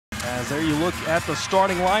As there you look at the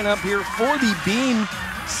starting lineup here for the beam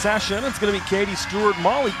session. It's going to be Katie Stuart,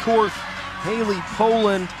 Molly Korth, Haley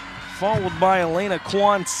Poland, followed by Elena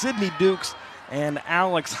Kwan, Sydney Dukes, and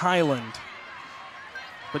Alex Highland.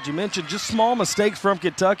 But you mentioned just small mistakes from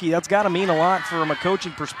Kentucky. That's got to mean a lot from a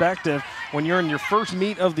coaching perspective when you're in your first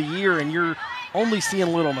meet of the year and you're only seeing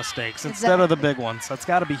little mistakes instead of the big ones. That's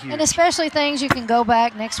got to be huge. And especially things you can go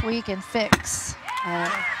back next week and fix.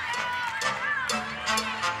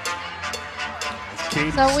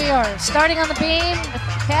 So we are starting on the beam with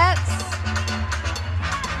the Cats.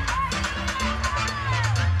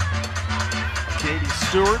 Katie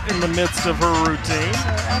Stuart in the midst of her routine.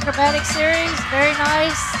 Her acrobatic series, very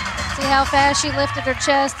nice. See how fast she lifted her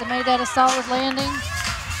chest and made that a solid landing.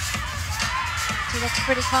 She looks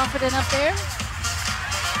pretty confident up there.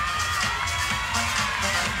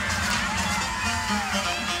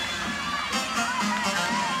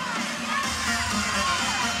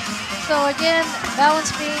 So again,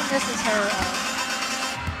 balance beam, this is her,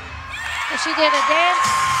 she did a dance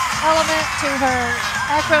element to her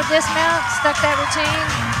acro dismount, stuck that routine,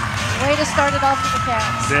 way to start it off with the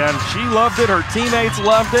Cats. And she loved it, her teammates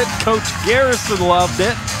loved it, Coach Garrison loved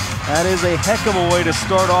it. That is a heck of a way to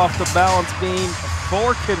start off the balance beam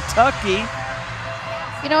for Kentucky.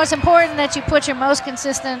 You know, it's important that you put your most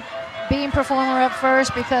consistent beam performer up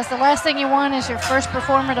first, because the last thing you want is your first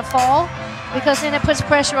performer to fall, because then it puts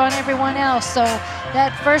pressure on everyone else. So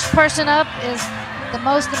that first person up is the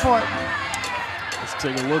most important. Let's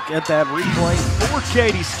take a look at that replay for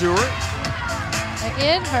Katie Stuart.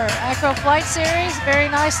 Again, her acro flight series,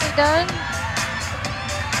 very nicely done.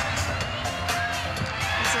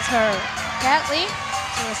 This is her cat leap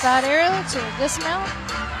to a side aerial to a dismount.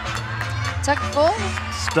 Tuck full.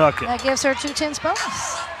 Stuck it. That gives her 2 10s bonus.